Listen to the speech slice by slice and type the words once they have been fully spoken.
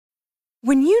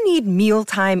When you need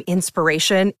mealtime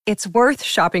inspiration, it's worth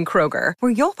shopping Kroger,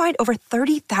 where you'll find over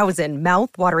 30,000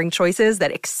 mouth-watering choices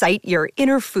that excite your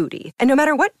inner foodie. And no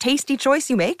matter what tasty choice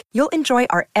you make, you'll enjoy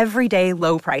our everyday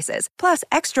low prices, plus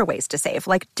extra ways to save,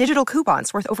 like digital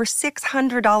coupons worth over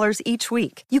 $600 each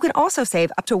week. You can also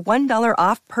save up to $1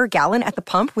 off per gallon at the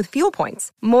pump with fuel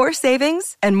points. More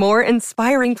savings and more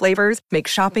inspiring flavors make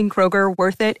shopping Kroger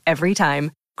worth it every time.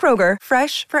 Kroger,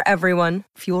 fresh for everyone.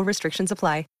 Fuel restrictions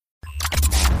apply.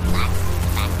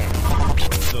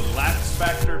 The Lax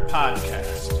Factor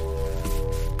Podcast.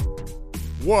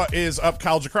 What is up,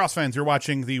 college lacrosse fans? You're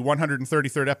watching the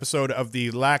 133rd episode of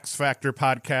the Lax Factor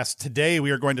Podcast. Today,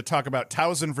 we are going to talk about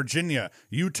Towson, Virginia,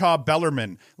 Utah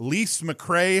Bellarmine, Lise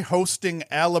McRae hosting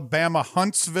Alabama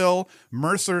Huntsville,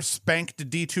 Mercer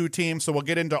spanked D2 team. So we'll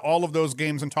get into all of those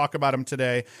games and talk about them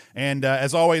today. And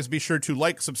as always, be sure to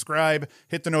like, subscribe,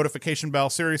 hit the notification bell.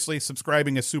 Seriously,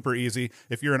 subscribing is super easy.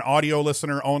 If you're an audio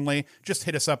listener only, just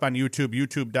hit us up on YouTube,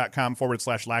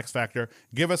 youtube.com/Lax Factor.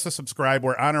 Give us a subscribe.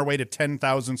 We're on our way to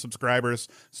 10,000 subscribers,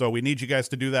 so we need you guys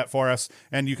to do that for us.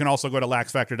 And you can also go to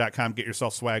laxfactor.com, get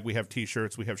yourself swag. We have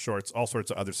t-shirts, we have shorts, all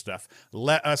sorts of other stuff.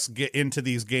 Let us get into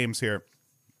these games here.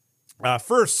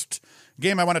 First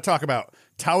game I want to talk about,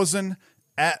 Towson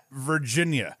at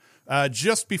Virginia.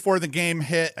 Just before the game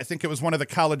hit, I think it was one of the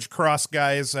college cross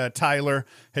guys, Tyler,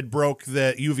 had broke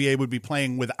that UVA would be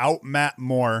playing without Matt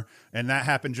Moore, and that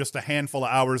happened just a handful of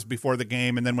hours before the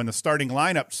game. And then when the starting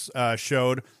lineups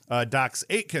showed, Dox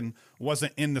Aitken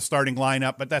wasn't in the starting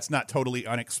lineup, but that's not totally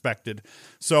unexpected.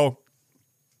 So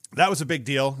that was a big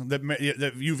deal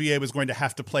that UVA was going to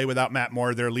have to play without Matt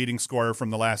Moore, their leading scorer from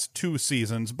the last two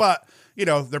seasons. But, you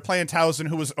know, they're playing Towson,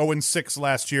 who was 0-6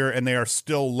 last year, and they are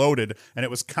still loaded. And it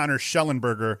was Connor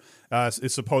Schellenberger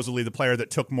is supposedly the player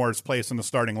that took Moore's place in the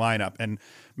starting lineup. And,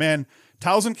 man,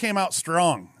 Towson came out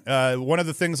strong. One of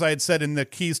the things I had said in the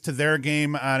keys to their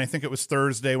game on, I think it was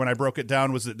Thursday when I broke it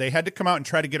down, was that they had to come out and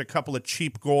try to get a couple of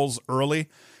cheap goals early.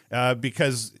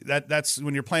 Because that's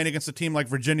when you're playing against a team like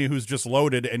Virginia who's just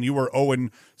loaded, and you were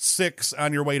 0-6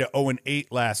 on your way to 0-8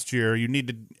 last year. You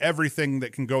needed everything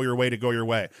that can go your way to go your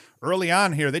way. Early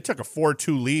on here, they took a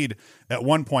 4-2 lead at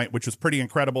one point, which was pretty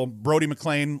incredible. Brody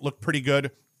McLean looked pretty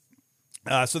good.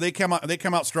 So they come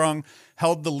out strong,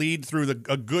 held the lead through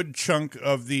a good chunk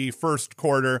of the first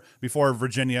quarter before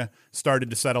Virginia started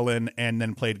to settle in and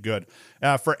then played good.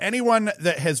 For anyone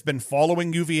that has been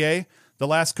following UVA the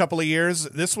last couple of years,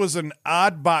 this was an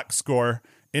odd box score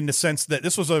in the sense that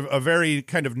this was a very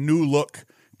kind of new look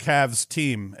Cavs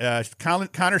team.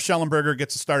 Connor Schellenberger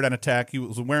gets a start on attack. He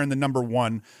was wearing the number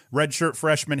 1 redshirt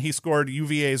freshman. He scored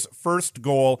UVA's first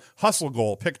goal, hustle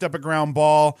goal, picked up a ground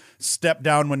ball, stepped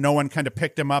down when no one kind of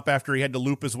picked him up after he had to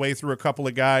loop his way through a couple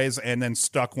of guys, and then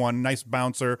stuck one. Nice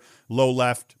bouncer, low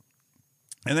left.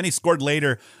 And then he scored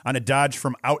later on a dodge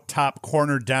from out top,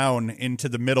 corner down into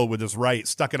the middle with his right.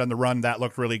 Stuck it on the run. That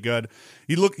looked really good.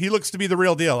 He looks to be the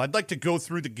real deal. I'd like to go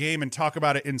through the game and talk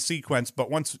about it in sequence, but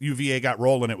once UVA got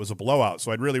rolling, it was a blowout.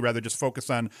 So I'd really rather just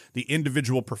focus on the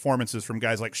individual performances from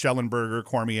guys like Schellenberger,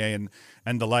 Cormier,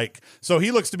 and the like. So he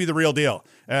looks to be the real deal.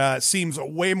 Seems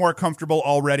way more comfortable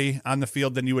already on the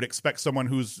field than you would expect someone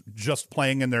who's just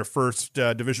playing in their first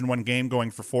Division I game, going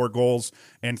for 4 goals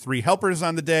and 3 helpers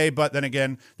on the day. But then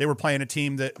again, they were playing a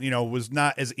team that, you know, was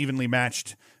not as evenly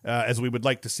matched as we would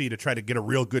like to see to try to get a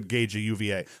real good gauge of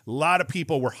UVA. A lot of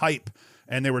people were hype,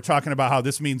 and they were talking about how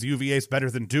this means UVA is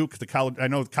better than Duke. I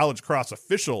know College Cross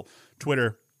official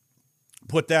Twitter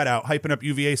put that out, hyping up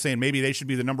UVA, saying maybe they should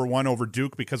be the number 1 over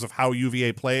Duke because of how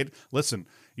UVA played. Listen,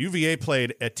 UVA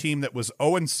played a team that was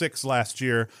 0-6 last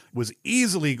year, was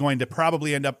easily going to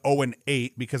probably end up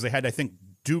 0-8 because they had, I think,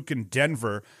 Duke and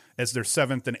Denver as their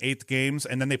 7th and 8th games,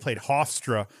 and then they played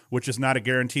Hofstra, which is not a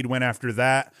guaranteed win after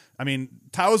that. I mean,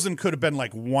 Towson could have been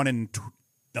like 1-11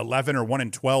 or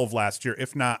 1-12 last year,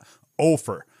 if not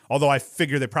over. Although I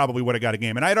figure they probably would have got a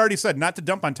game. And I had already said not to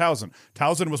dump on Towson.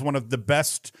 Towson was one of the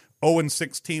best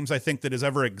 0-6 teams I think that has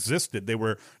ever existed. They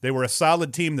were a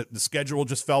solid team that the schedule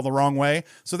just fell the wrong way.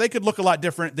 So they could look a lot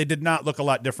different. They did not look a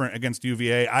lot different against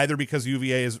UVA, either because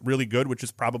UVA is really good, which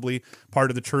is probably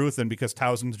part of the truth, and because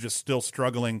Towson's just still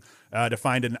struggling to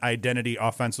find an identity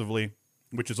offensively,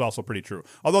 which is also pretty true.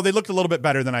 Although they looked a little bit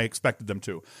better than I expected them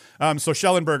to. So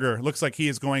Schellenberger looks like he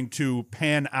is going to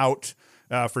pan out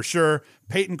for sure.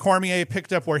 Peyton Cormier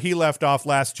picked up where he left off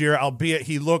last year, albeit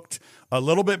he looked a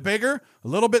little bit bigger, a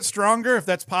little bit stronger, if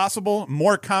that's possible,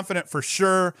 more confident for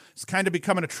sure. He's kind of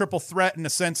becoming a triple threat in the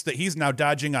sense that he's now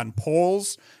dodging on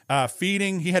poles,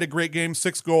 feeding. He had a great game,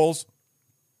 6 goals,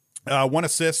 1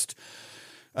 assist.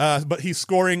 But he's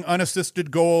scoring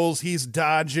unassisted goals. He's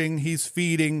dodging. He's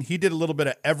feeding. He did a little bit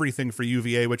of everything for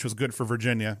UVA, which was good for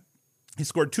Virginia. He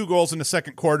scored 2 goals in the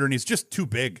second quarter, and he's just too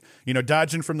big.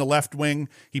 Dodging from the left wing.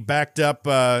 He backed up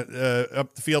the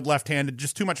field left-handed.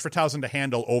 Just too much for Towson to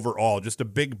handle overall. Just a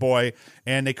big boy,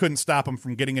 and they couldn't stop him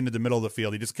from getting into the middle of the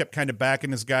field. He just kept kind of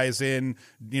backing his guys in,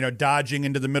 dodging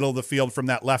into the middle of the field from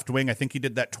that left wing. I think he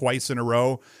did that twice in a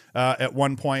row at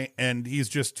one point, and he's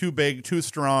just too big, too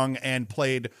strong, and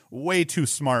played way too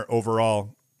smart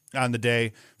overall on the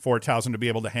day for Towson to be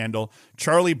able to handle.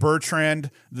 Charlie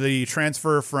Bertrand, the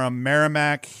transfer from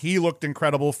Merrimack, he looked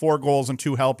incredible. 4 goals and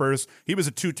 2 helpers. He was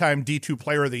a 2-time D2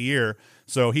 Player of the Year,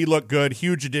 so he looked good.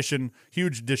 Huge addition.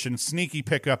 Sneaky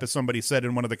pickup, as somebody said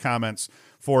in one of the comments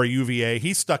for UVA.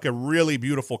 He stuck a really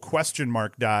beautiful question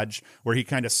mark dodge where he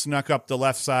kind of snuck up the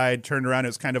left side, turned around. It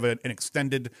was kind of an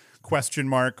extended question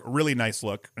mark. Really nice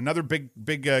look. Another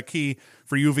big key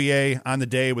for UVA on the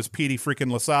day was Petey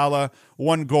freaking Lasala.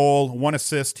 1 goal, 1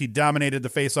 assist. He dominated the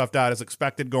faceoff dot as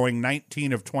expected, going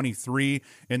 19 of 23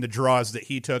 in the draws that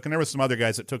he took. And there was some other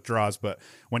guys that took draws, but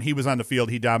when he was on the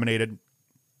field, he dominated.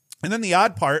 And then the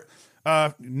odd part,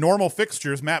 normal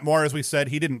fixtures. Matt Moore, as we said,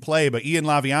 he didn't play, but Ian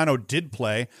Laviano did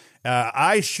play.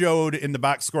 I showed in the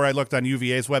box score I looked on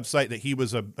UVA's website that he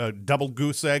was a double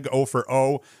goose egg, 0 for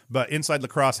 0, but Inside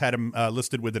Lacrosse had him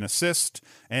listed with an assist.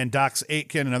 And Dox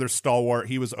Aitken, another stalwart,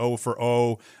 he was 0 for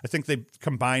 0. I think they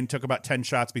combined took about 10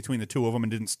 shots between the two of them and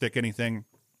didn't stick anything.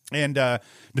 And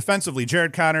defensively,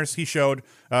 Jared Connors, he showed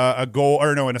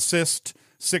an assist,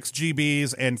 6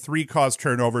 GBs, and 3 caused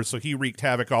turnovers, so he wreaked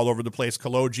havoc all over the place.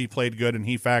 Kaloji played good, and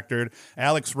he factored.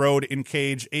 Alex Rode in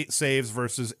cage, 8 saves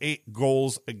versus 8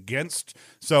 goals against.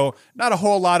 So not a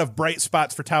whole lot of bright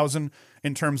spots for Towson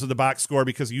in terms of the box score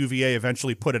because UVA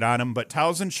eventually put it on him. But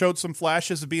Towson showed some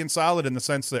flashes of being solid in the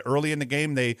sense that early in the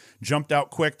game they jumped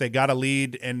out quick, they got a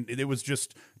lead, and it was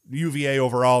just UVA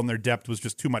overall, and their depth was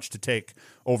just too much to take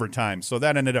over time. So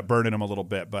that ended up burning them a little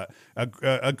bit. But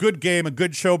a good game, a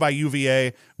good show by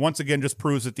UVA. Once again, just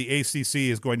proves that the ACC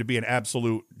is going to be an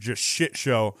absolute just shit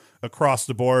show across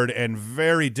the board and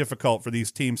very difficult for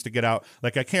these teams to get out.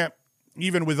 Like, I can't,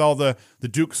 even with all the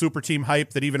Duke super team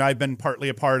hype that even I've been partly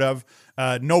a part of,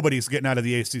 nobody's getting out of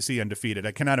the ACC undefeated.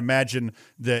 I cannot imagine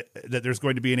that there's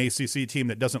going to be an ACC team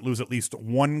that doesn't lose at least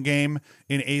 1 game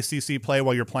in ACC play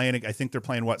while you're playing. I think they're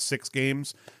playing, 6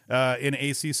 games in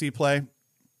ACC play?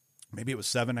 Maybe it was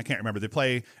 7. I can't remember. They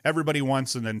play everybody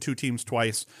once and then 2 teams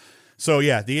twice. So,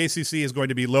 yeah, the ACC is going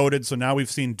to be loaded. So now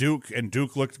we've seen Duke, and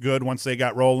Duke looked good once they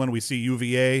got rolling. We see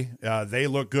UVA. They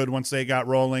look good once they got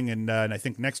rolling. And I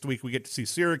think next week we get to see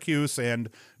Syracuse and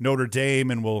Notre Dame,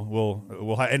 and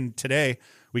and today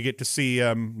we get to see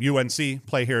UNC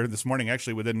play here this morning.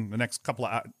 Actually, within the next couple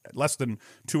of less than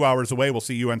 2 hours away, we'll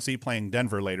see UNC playing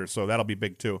Denver later. So that'll be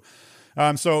big too.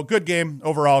 So good game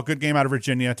overall, good game out of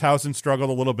Virginia. Towson struggled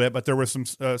a little bit, but there were some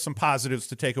positives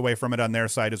to take away from it on their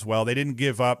side as well. They didn't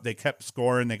give up. They kept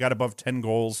scoring. They got above 10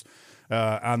 goals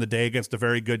on the day against a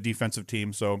very good defensive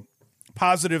team. So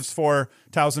positives for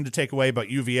Towson to take away, but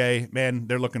UVA, man,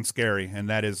 they're looking scary, and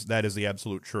that is the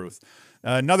absolute truth.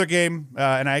 Another game,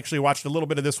 and I actually watched a little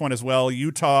bit of this one as well,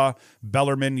 Utah,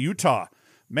 Bellarmine, Utah.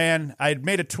 Man, I had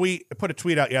put a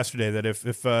tweet out yesterday that if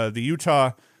the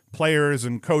Utah players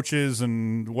and coaches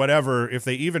and whatever, if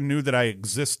they even knew that I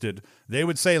existed, they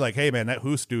would say, like, hey man, that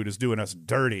Hoos dude is doing us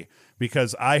dirty,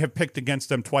 because I have picked against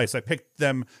them twice. I picked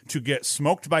them to get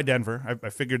smoked by Denver. I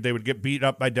figured they would get beat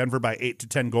up by Denver by 8 to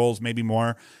 10 goals, maybe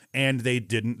more, and they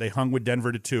didn't. They hung with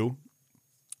Denver to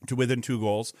within 2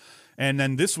 goals. And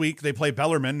then this week they play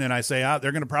Bellarmine, and I say,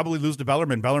 they're going to probably lose to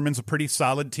Bellarmine. Bellarmine's a pretty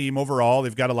solid team overall.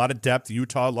 They've got a lot of depth.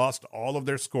 Utah lost all of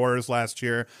their scorers last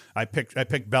year. I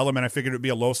picked Bellarmine. I figured it would be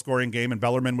a low-scoring game, and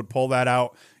Bellarmine would pull that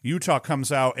out. Utah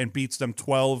comes out and beats them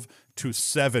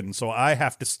 12-7. So I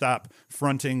have to stop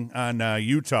fronting on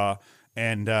Utah,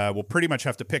 and we'll pretty much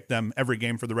have to pick them every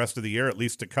game for the rest of the year, at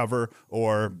least to cover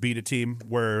or beat a team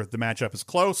where the matchup is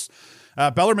close.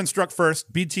 Bellarmine struck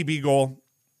first, BTB goal.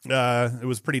 It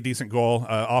was a pretty decent goal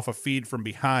off a feed from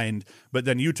behind, but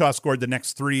then Utah scored the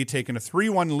next 3, taking a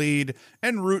 3-1 lead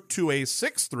en route to a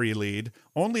 6-3 lead,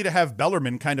 only to have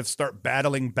Bellarmine kind of start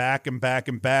battling back and back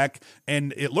and back,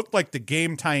 and it looked like the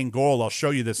game-tying goal. I'll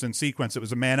show you this in sequence. It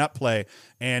was a man-up play,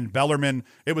 and Bellarmine,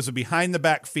 it was a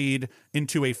behind-the-back feed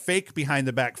into a fake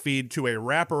behind-the-back feed to a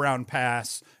wraparound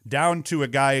pass down to a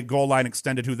guy goal line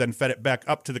extended who then fed it back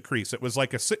up to the crease. It was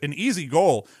like an easy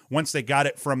goal once they got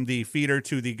it from the feeder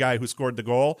to the guy who scored the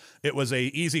goal. It was a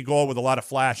easy goal with a lot of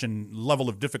flash and level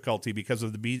of difficulty because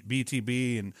of the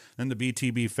BTB and then the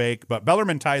BTB fake. But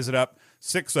Bellarmine ties it up,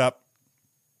 6 up.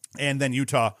 And then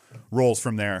Utah rolls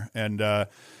from there. And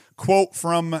quote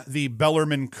from the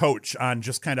Bellarmine coach on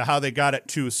just kind of how they got it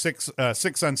to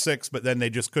 6-on-6, but then they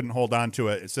just couldn't hold on to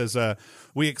it. It says,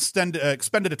 we expended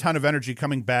a ton of energy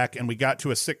coming back, and we got to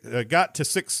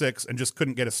 6-6 and just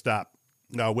couldn't get a stop.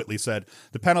 Whitley said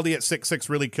the penalty at 6-6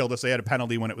 really killed us. They had a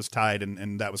penalty when it was tied,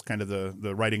 and that was kind of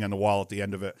the writing on the wall at the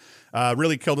end of it.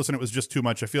 Really killed us, and it was just too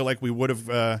much. I feel like we would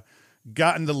have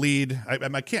gotten the lead.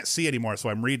 I can't see anymore, so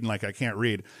I'm reading like I can't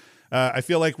read. I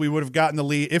feel like we would have gotten the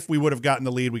lead. If we would have gotten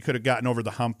the lead, we could have gotten over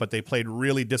the hump, but they played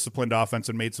really disciplined offense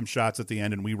and made some shots at the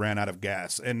end, and we ran out of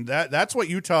gas. And that's what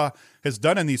Utah has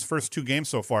done in these first two games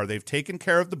so far. They've taken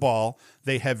care of the ball.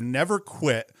 They have never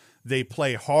quit. They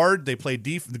play hard. They play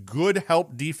good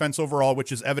help defense overall,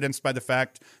 which is evidenced by the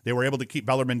fact they were able to keep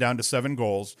Bellarmine down to 7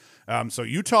 goals. So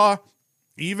Utah,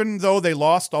 even though they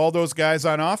lost all those guys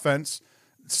on offense,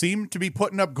 seem to be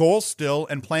putting up goals still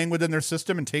and playing within their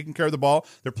system and taking care of the ball.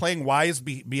 They're playing wise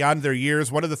beyond their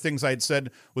years. One of the things I had said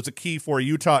was a key for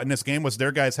Utah in this game was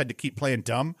their guys had to keep playing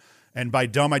dumb. And by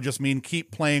dumb, I just mean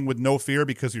keep playing with no fear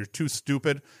because you're too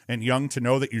stupid and young to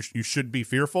know that you should be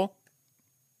fearful.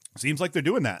 Seems like they're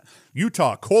doing that.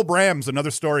 Utah, Cole Brams,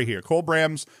 another story here. Cole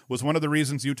Brams was one of the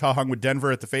reasons Utah hung with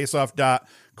Denver at the faceoff dot.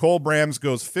 Cole Brams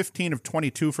goes 15 of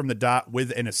 22 from the dot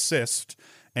with an assist.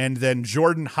 And then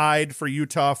Jordan Hyde for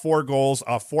Utah, 4 goals,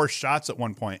 4 shots at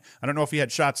one point. I don't know if he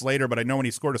had shots later, but I know when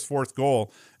he scored his 4th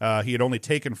goal, he had only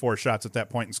taken 4 shots at that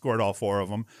point and scored all 4 of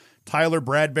them. Tyler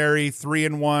Bradbury,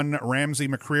 3-1. Ramsey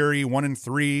McCreary,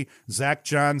 1-3. Zach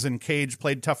Johns and Cage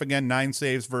played tough again, 9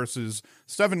 saves versus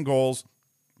 7 goals.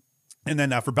 And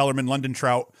then for Bellarmine, Landon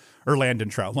Trout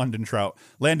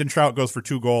goes for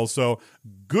 2 goals. So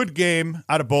good game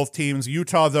out of both teams.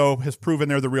 Utah, though, has proven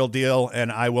they're the real deal,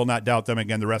 and I will not doubt them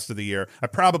again the rest of the year. I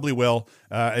probably will,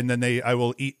 and then I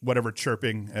will eat whatever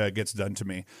chirping gets done to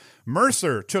me.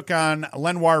 Mercer took on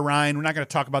Lenoir Rhine. We're not going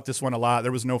to talk about this one a lot.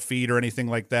 There was no feed or anything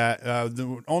like that.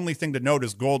 The only thing to note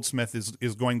is Goldsmith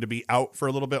is going to be out for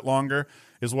a little bit longer,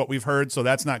 is what we've heard, so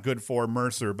that's not good for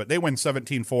Mercer. But they win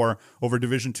 17-4 over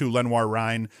Division II Lenoir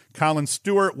Rhine. Colin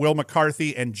Stewart, Will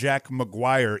McCarthy, and Jack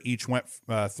McGuire each went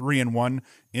 3-1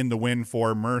 in the win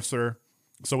for Mercer.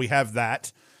 So we have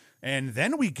that. And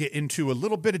then we get into a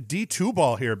little bit of D2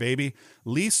 ball here, baby.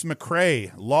 Lise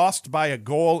McCray lost by a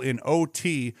goal in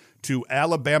OT to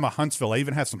Alabama Huntsville. I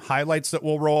even have some highlights that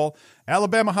will roll.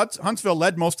 Alabama Huntsville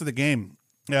led most of the game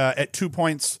at 2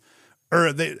 points.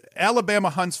 Alabama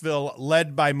Huntsville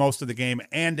led by most of the game,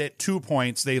 and at 2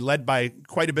 points, they led by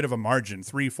quite a bit of a margin,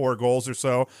 3-4 goals or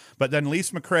so. But then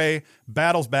Lise McCray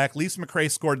battles back. Lise McCray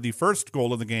scored the first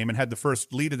goal of the game and had the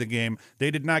first lead of the game.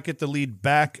 They did not get the lead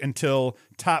back until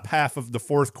top half of the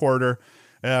 4th quarter.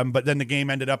 But then the game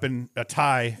ended up in a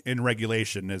tie in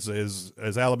regulation as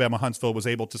Alabama Huntsville was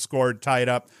able to score, tie it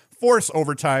up, force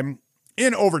overtime.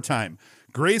 In overtime,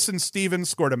 Grayson Stevens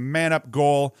scored a man-up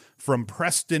goal from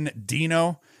Preston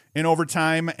Dino in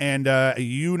overtime, and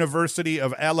University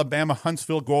of Alabama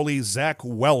Huntsville goalie Zach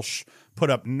Welsh put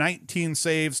up 19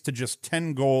 saves to just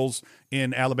 10 goals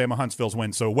in Alabama Huntsville's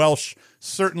win. So Welsh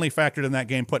certainly factored in that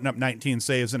game, putting up 19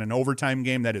 saves in an overtime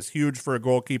game. That is huge for a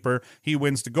goalkeeper. He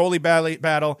wins the goalie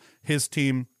battle. His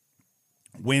team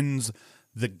wins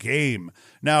the game.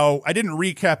 Now, I didn't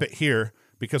recap it here,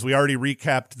 because we already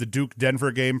recapped the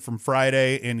Duke-Denver game from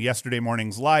Friday in yesterday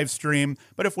morning's live stream.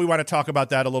 But if we want to talk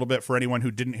about that a little bit for anyone who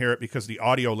didn't hear it, because the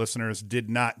audio listeners did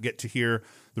not get to hear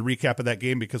the recap of that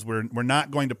game, because we're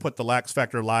not going to put the Lax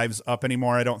Factor lives up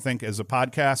anymore, I don't think, as a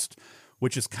podcast,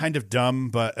 which is kind of dumb,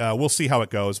 but we'll see how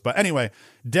it goes. But anyway,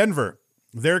 Denver,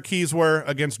 their keys were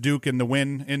against Duke, and the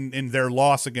win in their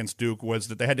loss against Duke was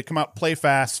that they had to come out, play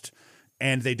fast,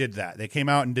 and they did that. They came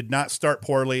out and did not start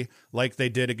poorly like they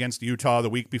did against Utah the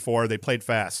week before. They played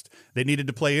fast. They needed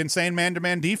to play insane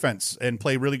man-to-man defense and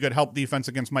play really good help defense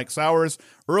against Mike Sowers.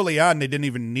 Early on, they didn't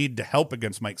even need to help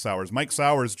against Mike Sowers. Mike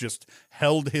Sowers just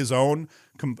held his own,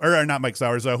 or not Mike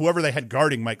Sowers, whoever they had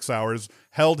guarding Mike Sowers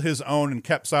held his own and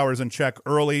kept Sowers in check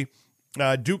early.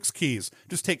 Duke's keys,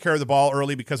 just take care of the ball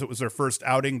early because it was their first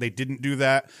outing. They didn't do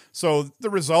that. So the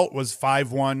result was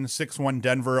 5-1, 6-1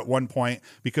 Denver at one point,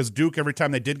 because Duke, every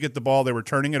time they did get the ball, they were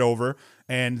turning it over.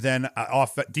 And then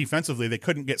defensively, they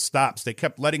couldn't get stops. They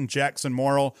kept letting Jackson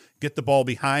Morrill get the ball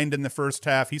behind in the first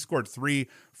half. He scored 3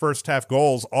 first-half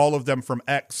goals, all of them from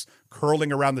X,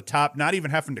 curling around the top, not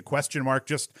even having to question mark,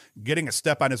 just getting a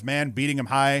step on his man, beating him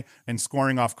high, and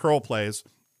scoring off curl plays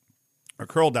or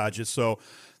curl dodges. So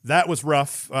that was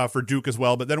rough for Duke as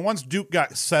well. But then once Duke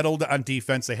got settled on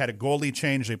defense, they had a goalie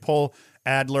change. They pull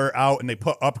Adler out and they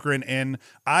put Upgren in.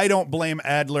 I don't blame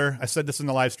Adler. I said this in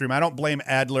the live stream. I don't blame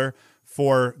Adler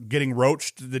for getting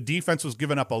roached. The defense was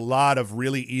giving up a lot of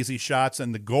really easy shots,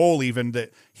 and the goal even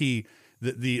that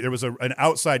there was an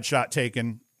outside shot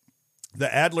taken.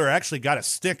 The Adler actually got a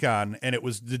stick on, and it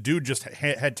was the dude just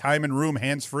had time and room,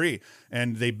 hands free,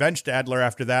 and they benched Adler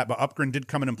after that. But Uppgren did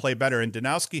come in and play better. And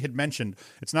Danowski had mentioned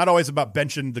it's not always about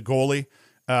benching the goalie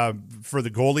for the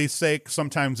goalie's sake.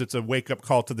 Sometimes it's a wake up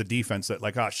call to the defense that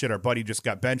like, oh shit, our buddy just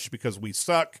got benched because we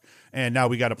suck, and now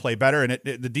we got to play better. And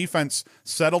the defense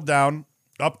settled down.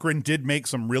 Uppgren did make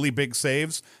some really big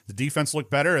saves. The defense looked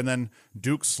better, and then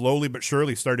Duke slowly but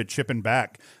surely started chipping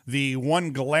back. The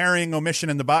one glaring omission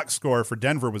in the box score for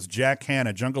Denver was Jack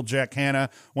Hanna. Jungle Jack Hanna,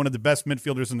 one of the best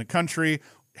midfielders in the country,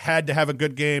 had to have a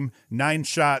good game. 9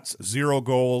 shots, 0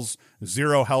 goals,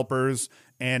 0 helpers.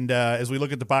 And as we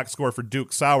look at the box score for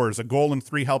Duke, Sowers, a goal and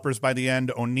 3 helpers by the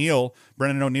end.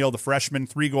 Brennan O'Neill, the freshman,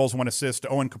 3 goals, 1 assist.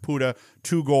 Owen Caputa,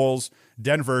 2 goals.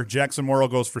 Denver, Jackson Morrill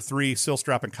goes for 3.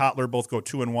 Silstrop and Kotler both go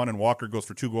 2 and 1, and Walker goes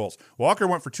for 2 goals. Walker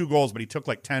went for 2 goals, but he took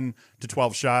like 10 to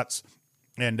 12 shots,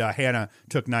 and Hanna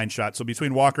took 9 shots. So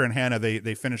between Walker and Hanna,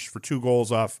 they finished for 2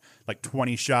 goals off like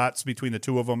 20 shots between the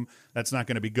two of them. That's not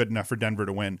going to be good enough for Denver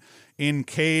to win. In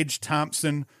cage,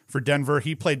 Thompson for Denver,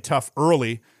 he played tough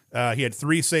early. He had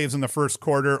 3 saves in the first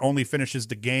quarter, only finishes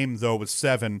the game, though, with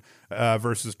 7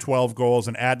 versus 12 goals.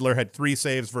 And Adler had 3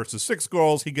 saves versus 6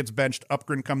 goals. He gets benched.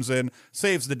 Uppgren comes in,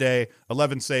 saves the day,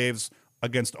 11 saves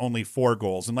against only 4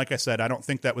 goals. And like I said, I don't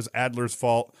think that was Adler's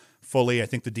fault fully. I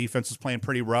think the defense was playing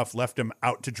pretty rough, left him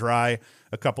out to dry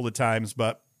a couple of times.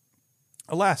 But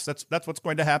alas, that's what's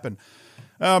going to happen.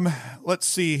 Let's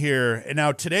see here. And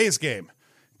now today's game.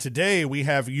 Today, we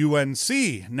have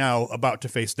UNC now about to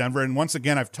face Denver. And once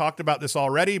again, I've talked about this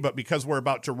already, but because we're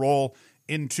about to roll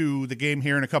into the game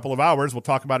here in a couple of hours, we'll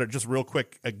talk about it just real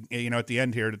quick, at the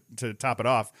end here to top it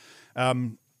off.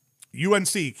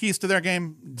 UNC, keys to their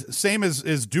game, same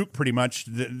as Duke pretty much,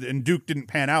 and Duke didn't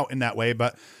pan out in that way,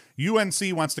 but UNC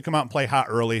wants to come out and play hot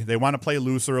early. They want to play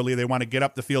loose early. They want to get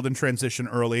up the field in transition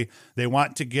early. They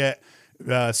want to get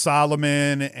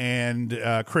Solomon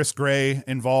and Chris Gray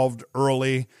involved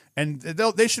early, and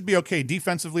they should be okay.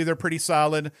 Defensively, they're pretty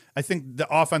solid. I think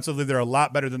offensively, they're a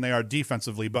lot better than they are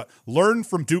defensively, but learn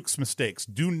from Duke's mistakes.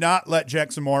 Do not let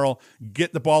Jackson Morrill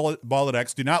get the ball at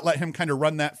X. Do not let him kind of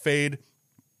run that fade,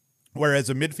 whereas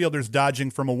a midfielder's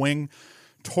dodging from a wing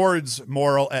towards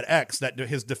Morrill at X, that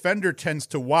his defender tends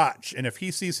to watch. And if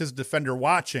he sees his defender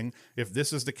watching, if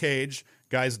this is the cage,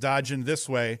 guys dodging this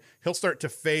way, he'll start to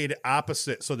fade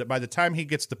opposite so that by the time he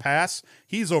gets the pass,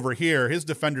 he's over here, his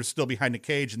defender's still behind the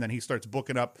cage, and then he starts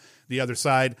booking up the other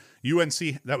side.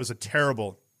 UNC, that was a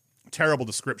terrible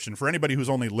description. For anybody who's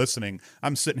only listening,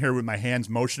 I'm sitting here with my hands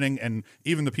motioning, and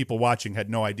even the people watching had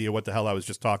no idea what the hell I was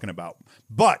just talking about.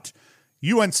 But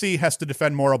UNC has to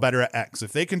defend Morrill better at X.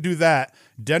 If they can do that,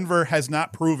 Denver has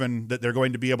not proven that they're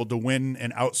going to be able to win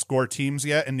and outscore teams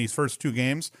yet in these first 2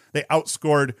 games. They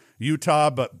outscored Utah,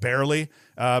 but barely.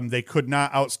 They could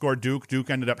not outscore Duke.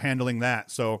 Duke ended up handling that.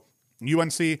 So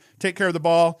UNC, take care of the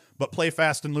ball, but play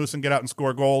fast and loose and get out and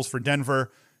score goals. For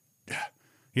Denver,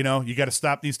 you got to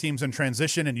stop these teams in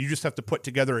transition, and you just have to put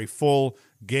together a full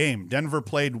game. Denver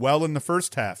played well in the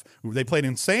first half. They played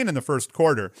insane in the first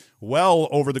quarter, well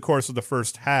over the course of the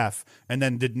first half, and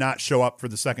then did not show up for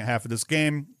the second half of this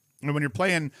game. And when you're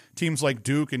playing teams like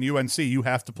Duke and UNC, you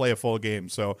have to play a full game.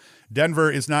 So Denver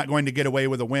is not going to get away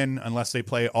with a win unless they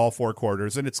play all 4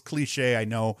 quarters. And it's cliche, I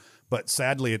know, but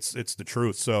sadly it's the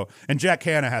truth. So, and Jack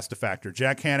Hanna has to factor.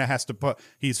 Jack Hanna has to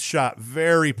he's shot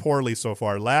very poorly so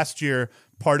far. Last year,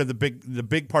 part of the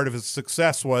big part of his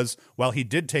success was, while he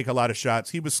did take a lot of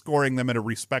shots, he was scoring them at a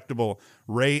respectable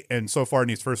rate. And so far in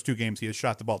these first 2 games, he has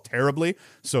shot the ball terribly.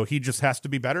 So he just has to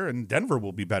be better, and Denver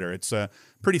will be better. It's a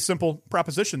pretty simple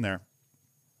proposition there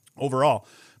overall.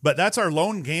 But that's our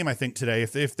lone game, I think, today.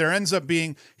 If there ends up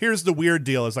being, here's the weird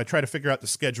deal as I try to figure out the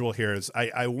schedule here, is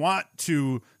I want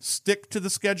to stick to the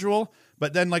schedule,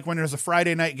 but then like when there's a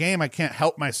Friday night game, I can't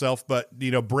help myself but,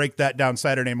 break that down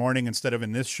Saturday morning instead of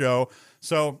in this show.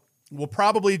 So we'll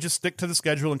probably just stick to the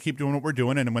schedule and keep doing what we're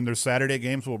doing. And when there's Saturday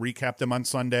games, we'll recap them on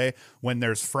Sunday. When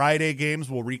there's Friday games,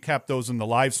 we'll recap those in the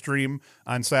live stream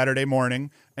on Saturday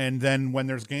morning. And then when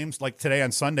there's games like today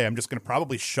on Sunday, I'm just going to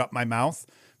probably shut my mouth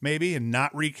maybe and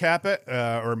not recap it,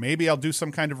 or maybe I'll do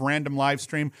some kind of random live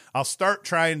stream. I'll start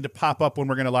trying to pop up when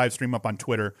we're going to live stream up on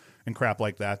Twitter and crap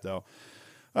like that, though.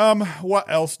 What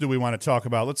else do we want to talk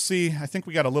about? Let's see. I think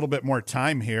we got a little bit more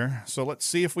time here, so let's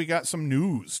see if we got some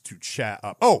news to chat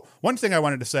up. Oh, one thing I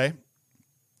wanted to say,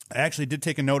 I actually did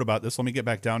take a note about this. Let me get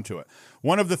back down to it.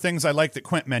 One of the things I like that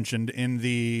Quint mentioned in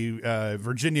the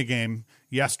Virginia game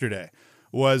yesterday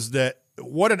was that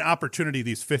what an opportunity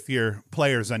these fifth-year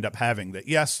players end up having. That,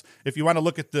 yes, if you want to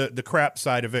look at the crap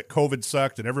side of it, COVID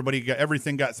sucked and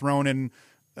everything got thrown in,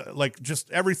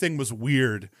 just everything was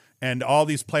weird. And all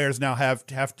these players now have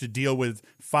to deal with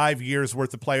 5 years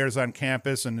worth of players on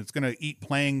campus, and it's going to eat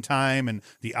playing time, and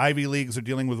the Ivy Leagues are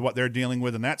dealing with what they're dealing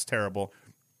with, and that's terrible.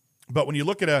 But when you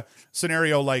look at a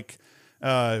scenario like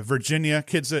Virginia,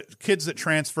 kids that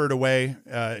transferred away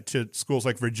to schools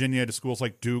like Virginia, to schools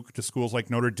like Duke, to schools like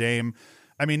Notre Dame,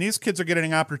 I mean, these kids are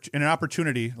getting an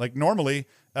opportunity. Like normally,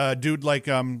 dude like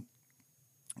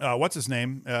what's his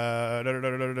name?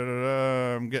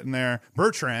 I'm getting there.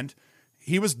 Bertrand.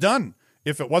 He was done.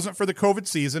 If it wasn't for the COVID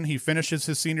season, he finishes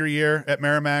his senior year at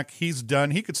Merrimack. He's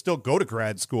done. He could still go to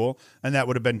grad school, and that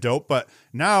would have been dope. But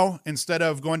now, instead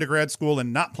of going to grad school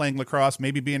and not playing lacrosse,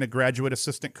 maybe being a graduate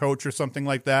assistant coach or something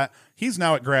like that, he's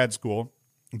now at grad school,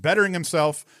 bettering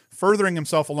himself, furthering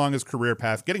himself along his career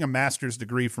path, getting a master's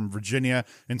degree from Virginia.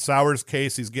 In Sauer's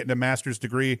case, he's getting a master's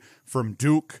degree from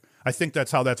Duke. I think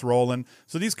that's how that's rolling.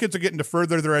 So these kids are getting to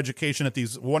further their education at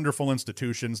these wonderful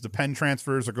institutions. The Penn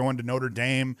transfers are going to Notre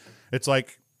Dame. It's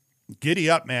like, giddy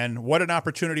up, man. What an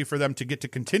opportunity for them to get to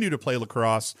continue to play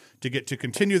lacrosse, to get to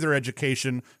continue their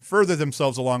education, further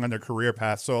themselves along on their career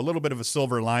path. So a little bit of a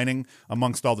silver lining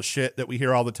amongst all the shit that we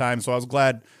hear all the time. So I was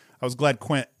glad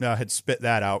Quint had spit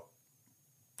that out.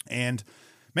 And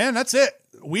man, that's it.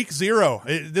 Week 0.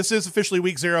 This is officially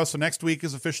week 0, so next week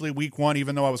is officially week 1,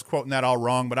 even though I was quoting that all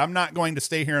wrong. But I'm not going to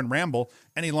stay here and ramble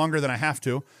any longer than I have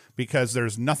to, because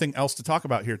there's nothing else to talk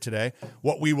about here today.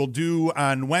 What we will do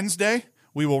on Wednesday,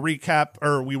 we will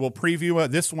preview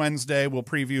this Wednesday. We'll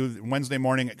preview Wednesday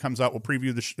morning. It comes out. We'll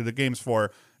preview the games for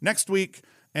next week.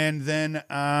 And then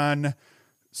on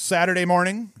Saturday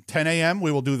morning, 10 a.m., we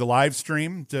will do the live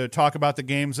stream to talk about the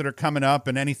games that are coming up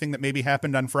and anything that maybe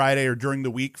happened on Friday or during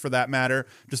the week for that matter.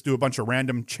 Just do a bunch of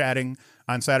random chatting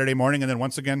on Saturday morning. And then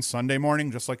once again, Sunday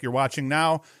morning, just like you're watching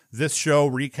now, this show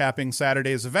recapping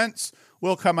Saturday's events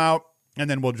will come out, and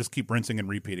then we'll just keep rinsing and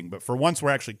repeating. But for once,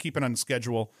 we're actually keeping on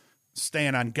schedule,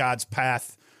 staying on God's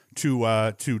path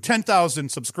to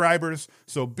 10,000 subscribers.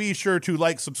 So be sure to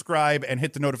like, subscribe, and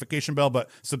hit the notification bell. But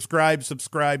subscribe,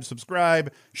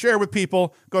 share with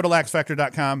people. Go to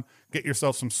laxfactor.com, get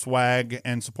yourself some swag,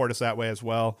 and support us that way as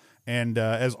well. And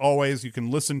as always, you can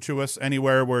listen to us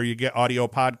anywhere where you get audio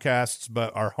podcasts,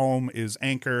 but our home is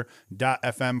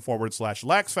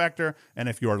anchor.fm/laxfactor. And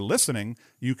if you are listening,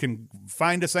 you can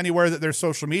find us anywhere that there's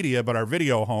social media, but our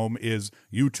video home is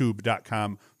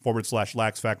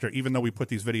youtube.com/laxfactor, even though we put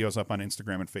these videos up on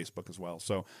Instagram and Facebook as well.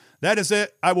 So that is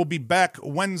it. I will be back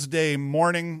Wednesday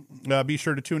morning. Be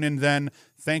sure to tune in then.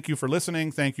 Thank you for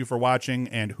listening. Thank you for watching.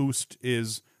 And Hoost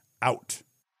is out.